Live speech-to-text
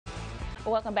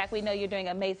Welcome back. We know you're doing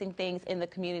amazing things in the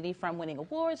community, from winning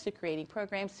awards to creating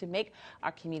programs to make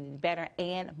our community better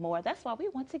and more. That's why we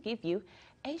want to give you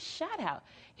a shout out.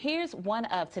 Here's one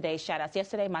of today's shout outs.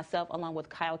 Yesterday, myself, along with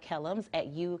Kyle Kellums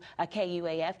at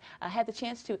KUAF, had the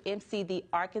chance to MC the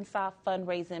Arkansas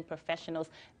Fundraising Professionals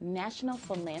National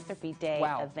Philanthropy Day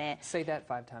event. Say that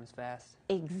 5 times fast.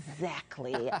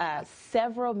 Exactly.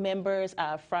 Several members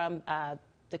from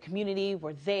the community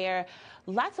were there.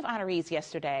 Lots of honorees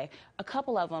yesterday. A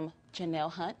couple of them,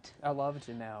 Janelle Hunt. I love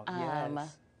Janelle.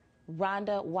 Yes.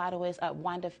 Rhonda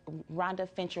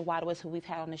Fincher Wadowitz, who we've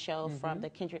had on the show from the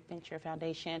Kindred Fincher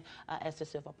Foundation. Esther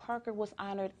Silva Parker was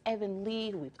honored. Evan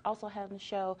Lee, who we've also had on the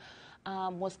show,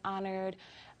 was honored.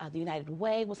 The United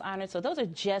Way was honored. So those are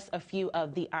just a few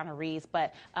of the honorees,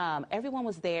 but everyone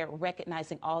was there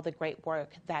recognizing all the great work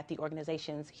that the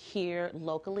organizations here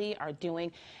locally are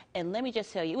doing. And let me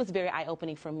just tell you, it was very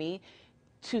eye-opening for me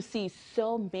to see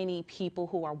so many people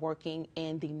who are working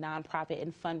in the nonprofit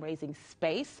and fundraising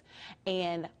space,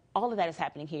 and all of that is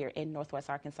happening here in Northwest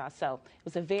Arkansas. So it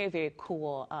was a very, very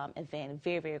cool event,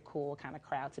 very, very cool kind of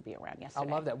crowd to be around yesterday. I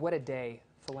love that. What a day.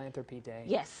 Philanthropy Day.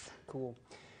 Yes. Cool.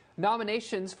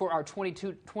 Nominations for our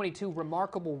 2022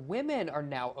 Remarkable Women are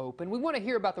now open. We want to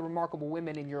hear about the remarkable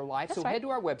women in your life, so head to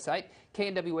our website,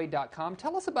 knwa.com.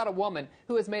 Tell us about a woman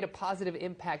who has made a positive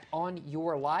impact on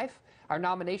your life. Our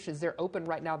nominations, they're open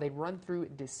right now. They run through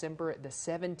December the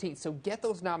 17th, so get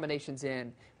those nominations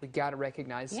in. We got to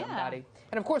recognize somebody.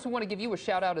 And of course, we want to give you a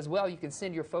shout out as well. You can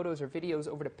send your photos or videos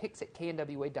over to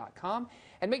pics@knwa.com,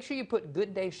 and make sure you put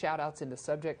Good Day shout outs in the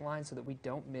subject line so that we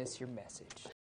don't miss your message.